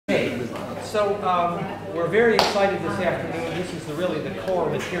So we're very excited this afternoon. This is really the core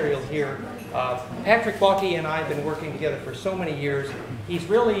material here. Patrick Botte and I have been working together for so many years. He's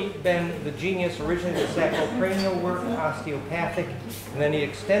really been the genius, originally the sacrocranial work, osteopathic, and then he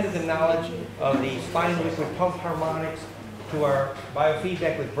extended the knowledge of the spinal liquid pump harmonics to our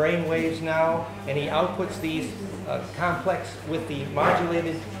biofeedback with brain waves now, and he outputs these complex with the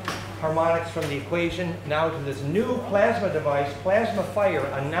modulated harmonics from the equation now to this new plasma device, Plasma Fire,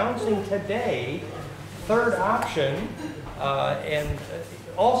 announcing today third option, and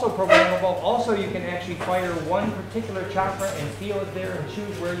also programmable. Also, you can actually fire one particular chakra and feel it there and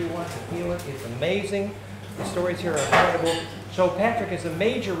choose where you want to feel it. It's amazing. The stories here are incredible. So Patrick is a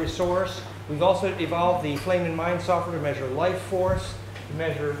major resource. We've also evolved the Flame in Mind software to measure life force, to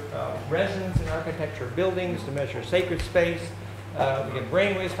measure resonance in architecture of buildings, to measure sacred space. We get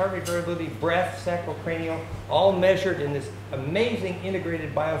brainwaves, heart rate variability, breath, sacrocranial, all measured in this amazing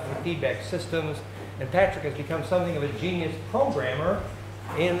integrated biofeedback systems. And Patrick has become something of a genius programmer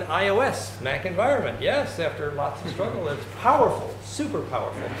in iOS, Mac environment. Yes, after lots of struggle, it's powerful, super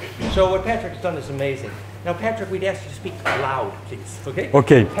powerful. So what Patrick's done is amazing. Now, Patrick, we'd ask you to speak loud, please. Okay?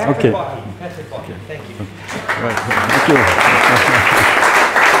 Okay. Patrick Botte. Patrick Botte. Thank you. Right. Thank you.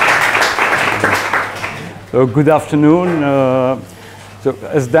 So good afternoon. So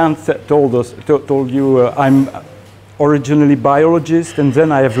as Dan told you, I'm originally biologist, and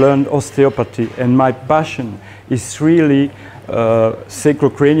then I have learned osteopathy, and my passion is really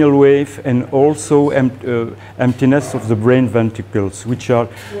sacrocranial wave and also emptiness of the brain ventricles, which are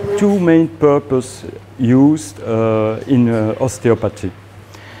two main purposes used in osteopathy.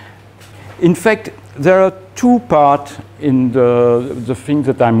 In fact, there are two parts in the thing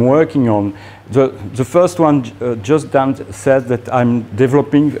that I'm working on. The first one, just Dan said that I'm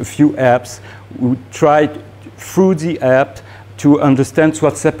developing a few apps. We try through the app to understand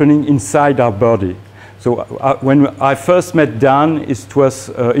what's happening inside our body. So when I first met Dan, it was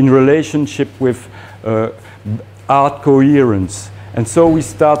in relationship with art coherence. And so we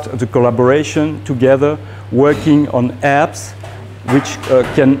start the collaboration together, working on apps which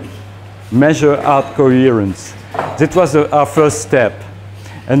can measure art coherence. That was our first step.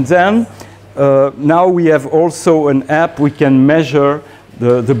 And then now we have also an app we can measure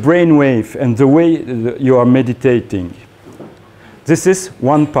the brain wave and the way you are meditating. This is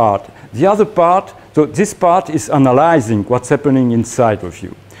one part. The other part, so this part is analyzing what's happening inside of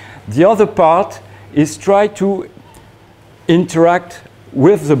you. The other part is try to interact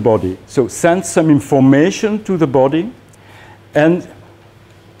with the body. So send some information to the body and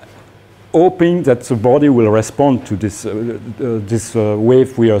hoping that the body will respond to this,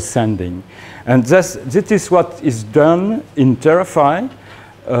 wave we are sending. And this is what is done in Terrify.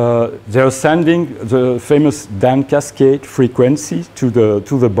 They're sending the famous Dan cascade frequency to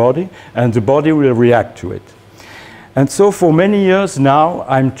the body, and the body will react to it. And so for many years now,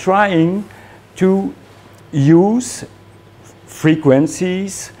 I'm trying to use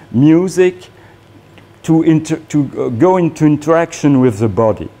frequencies, music, to go into interaction with the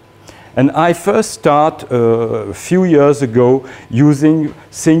body. And I first start a few years ago using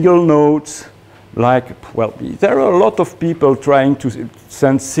single notes, like, well, there are a lot of people trying to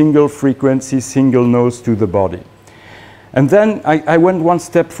send single frequencies, single notes to the body. And then I went one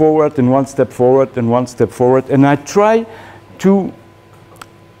step forward and one step forward and one step forward, and I try to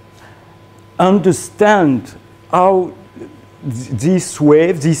understand how this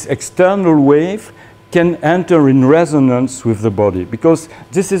wave, this external wave, can enter in resonance with the body. Because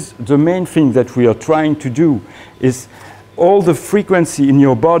this is the main thing that we are trying to do, is all the frequency in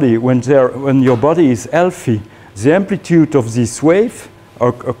your body, when your body is healthy, the amplitude of this wave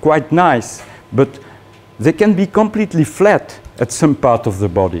are quite nice, but they can be completely flat at some part of the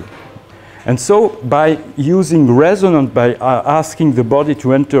body. And so by using resonance, by asking the body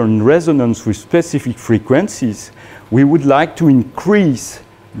to enter in resonance with specific frequencies, we would like to increase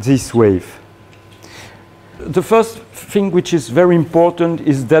this wave. The first thing which is very important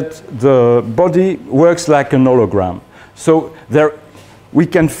is that the body works like an hologram. So we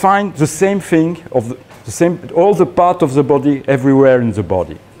can find the same thing, all the part of the body everywhere in the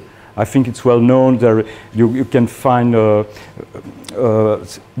body. I think it's well known. You can find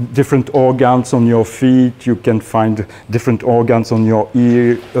different organs on your feet. You can find different organs on your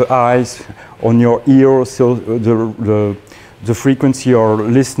eyes, on your ears. So the frequency you're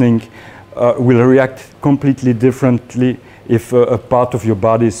listening will react completely differently if a part of your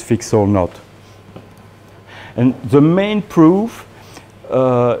body is fixed or not. And the main proof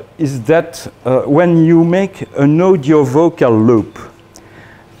is that when you make an audio vocal loop,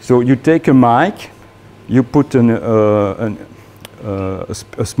 so you take a mic, you put a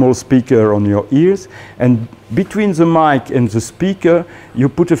a small speaker on your ears, and between the mic and the speaker you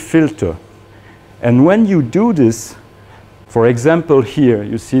put a filter. And when you do this, for example here,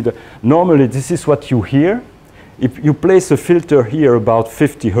 you see that normally this is what you hear. If you place a filter here about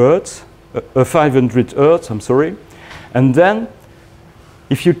 50 hertz, 500 hertz, I'm sorry, and then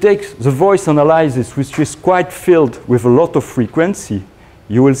if you take the voice analysis, which is quite filled with a lot of frequency,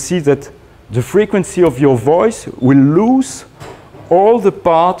 you will see that the frequency of your voice will lose all the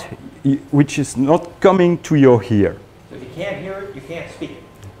part which is not coming to your ear. So if you can't hear it, you can't speak it.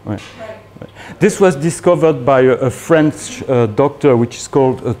 Right. Right. This was discovered by a French doctor, which is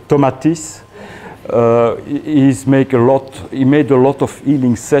called Tomatis. He made a lot of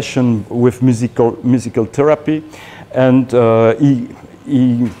healing sessions with musical therapy, and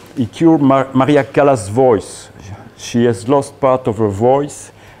he cured Maria Callas' voice. She has lost part of her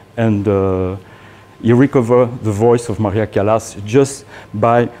voice, and he recovered the voice of Maria Callas just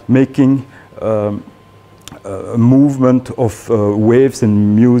by making a movement of waves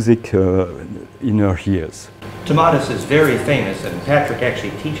and music in her ears. Tomatis is very famous, and Patrick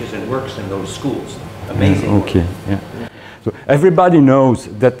actually teaches and works in those schools. Amazing. Okay, yeah. So everybody knows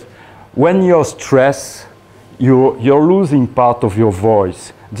that when you're stressed, you're losing part of your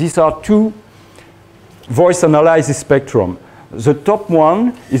voice. These are two voice analysis spectrum. The top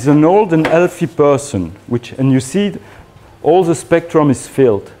one is an old and healthy person, and you see all the spectrum is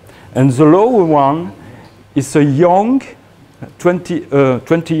filled. And the lower one is a young,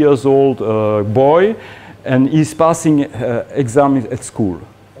 20 years old boy, and he's passing exams at school.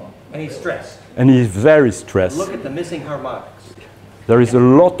 And he's stressed. And he's very stressed. Look at the missing harmonics. There is a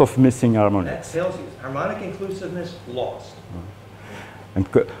lot of missing harmonics. That tells you harmonic inclusiveness lost. And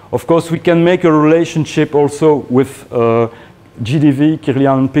of course, we can make a relationship also with GDV,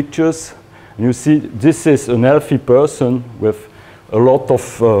 Kirlian pictures. And you see, this is an healthy person with a lot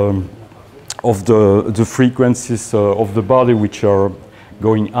of the frequencies of the body which are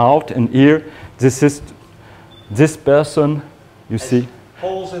going out. And here, this is this person, you see.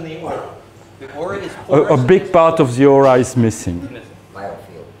 Holes in the aura. The aura is a big part of the aura is missing.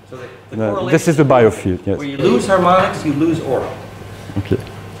 Biofield. So the this is the biofield, yes. Where you lose harmonics, you lose aura. Okay.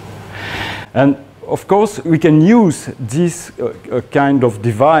 And of course, we can use this kind of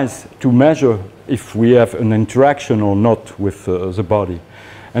device to measure if we have an interaction or not with the body.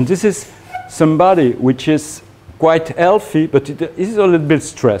 And this is somebody which is quite healthy, but it is a little bit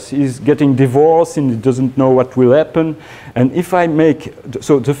stressed. He's getting divorced and he doesn't know what will happen. And if I make,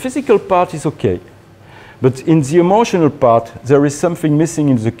 so the physical part is okay. But in the emotional part, there is something missing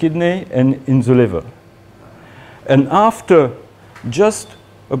in the kidney and in the liver. And after just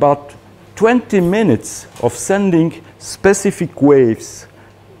about 20 minutes of sending specific waves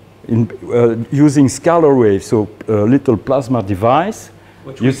using scalar waves, so a little plasma device,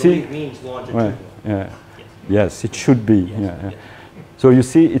 which you see, means longitudinal. Yeah. Yes, it should be. Yes, yeah. So you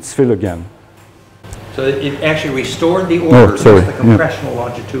see, it's filled again. So it actually restored the order, just the compressional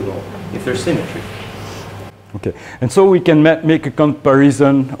longitudinal, if there's symmetry. Okay, and so we can make a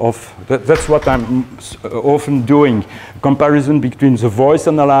comparison of, that's what I'm often doing, comparison between the voice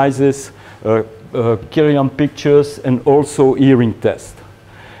analysis, Kirlian pictures, and also hearing test.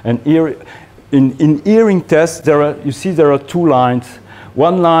 And here, in hearing test, you see there are two lines.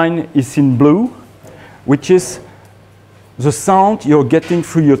 One line is in blue, which is the sound you're getting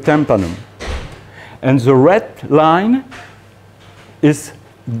through your tympanum. And the red line is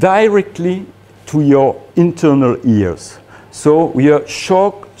directly to your internal ears. So we are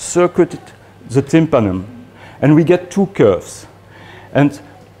short-circuited the tympanum, and we get two curves. And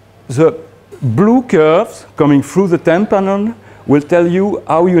the blue curves coming through the tympanum will tell you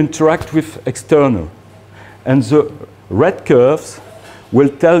how you interact with external. And the red curves will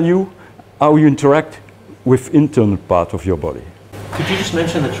tell you how you interact with internal part of your body. Could you just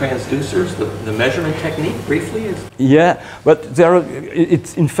mention the transducers, the measurement technique briefly? Yeah, but there are,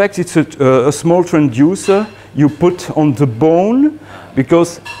 in fact, it's a small transducer you put on the bone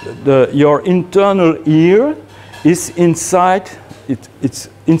because your internal ear is inside, it's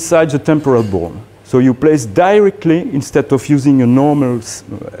inside the temporal bone. So you place directly, instead of using a normal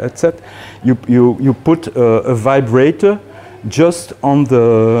headset, you put a vibrator just on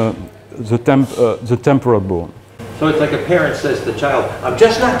the temporal bone. So it's like a parent says to the child, I'm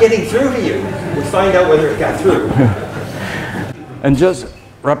just not getting through to you. We find out whether it got through. And just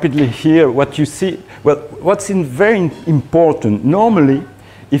rapidly here, what you see, well, what's very important, normally,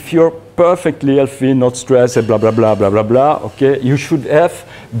 if you're perfectly healthy, not stressed, blah, blah, blah, blah, blah, blah, okay, you should have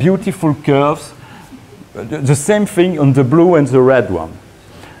beautiful curves, the same thing on the blue and the red one.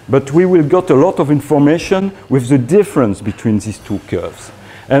 but we will get a lot of information with the difference between these two curves.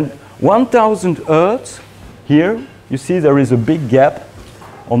 And 1000 Hertz, here, you see there is a big gap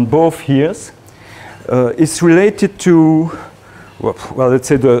on both ears. It's related to, well, let's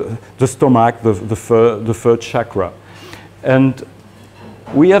say the stomach, the third chakra. And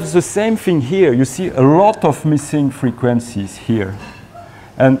we have the same thing here. You see a lot of missing frequencies here.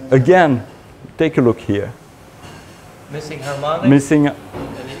 And again, take a look here. Missing harmonics? Missing.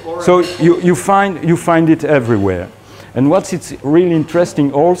 So you find it everywhere. And what's it's really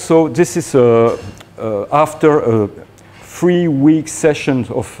interesting also, this is after a 3-week session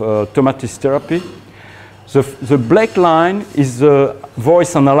of tomatis therapy. The black line is the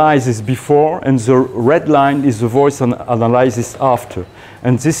voice analysis before, and the red line is the voice analysis after.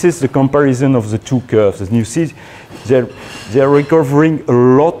 And this is the comparison of the two curves. And you see they're recovering a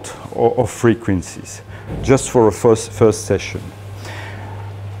lot of frequencies just for a first session.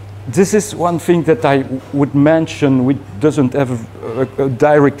 This is one thing that I would mention which doesn't have a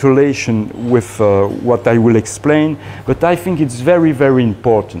direct relation with what I will explain, but I think it's very, very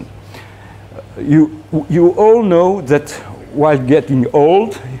important. You all know that while getting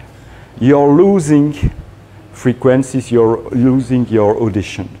old, you're losing frequencies, you're losing your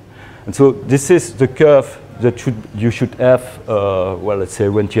audition. And so this is the curve that you should have, well, let's say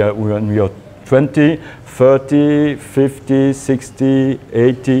when you're 20, 30, 50, 60,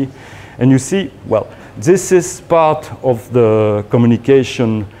 80. And you see, well, this is part of the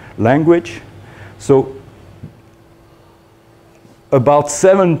communication language. So about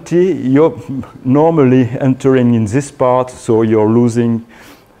 70, you're normally entering in this part, so you're losing.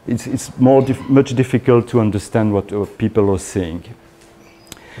 It's much difficult to understand what people are saying.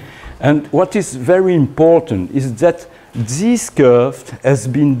 And what is very important is that this curve has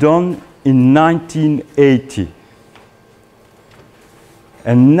been done in 1980.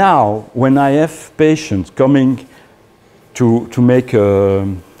 And now, when I have patients coming to make a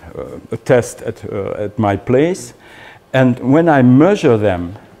test at my place, and when I measure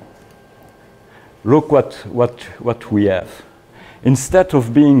them, look what we have. Instead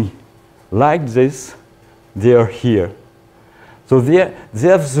of being like this, they are here. So they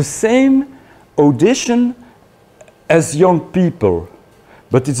have the same audition as young people,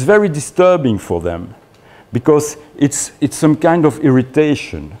 but it's very disturbing for them because it's some kind of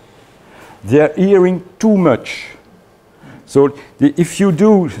irritation. They're hearing too much. So if you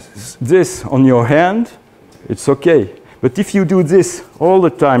do this on your hand, it's okay. But if you do this all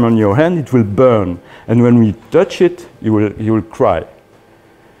the time on your hand, it will burn. And when we touch it, you will cry.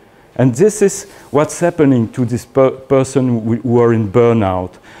 And this is what's happening to this person who are in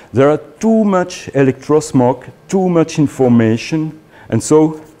burnout. There are too much electrosmog, too much information, and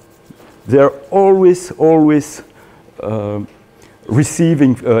so they're always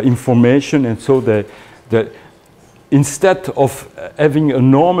receiving information, and so they instead of having a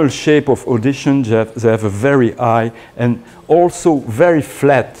normal shape of audition, they have a very high and also very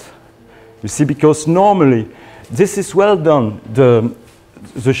flat. You see, because normally this is well done.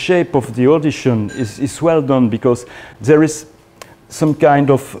 The shape of the audition is well done because there is some kind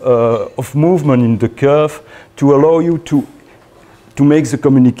of movement in the curve to allow you to make the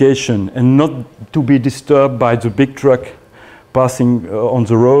communication and not to be disturbed by the big truck passing on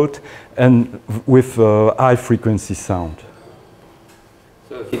the road and with high frequency sound.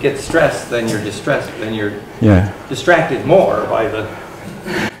 So if you get stressed, then you're distressed, then you're distracted more by the...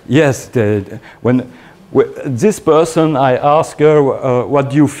 Yes, this person, I asked her, what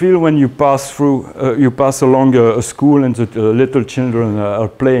do you feel when you pass along a school and the little children are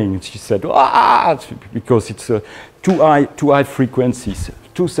playing? And she said, because it's too high frequencies,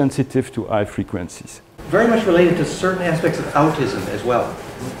 too sensitive to high frequencies. Very much related to certain aspects of autism as well,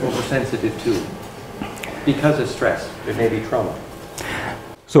 oversensitive to, because of stress. There may be trauma.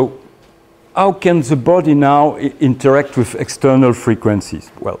 So how can the body now interact with external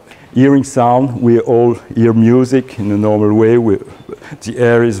frequencies? Well, hearing sound, we all hear music in a normal way, the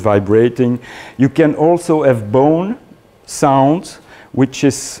air is vibrating. You can also have bone sounds, which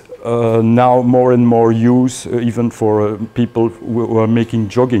is now more and more used even for people who are making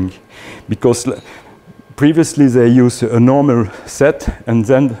jogging, because previously they used a normal set and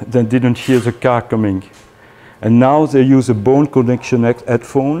then they didn't hear the car coming. And now they use a bone conduction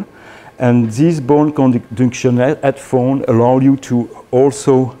headphone, and these bone conduction headphones allow you to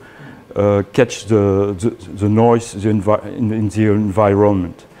also catch the noise in the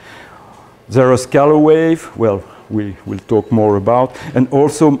environment. There are scalar wave, well, we will talk more about, and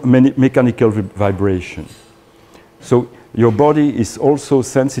also mechanical vibration. So your body is also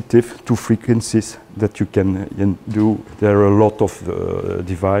sensitive to frequencies that you can do. There are a lot of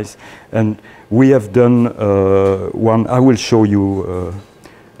devices, and we have done one I will show you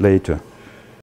later.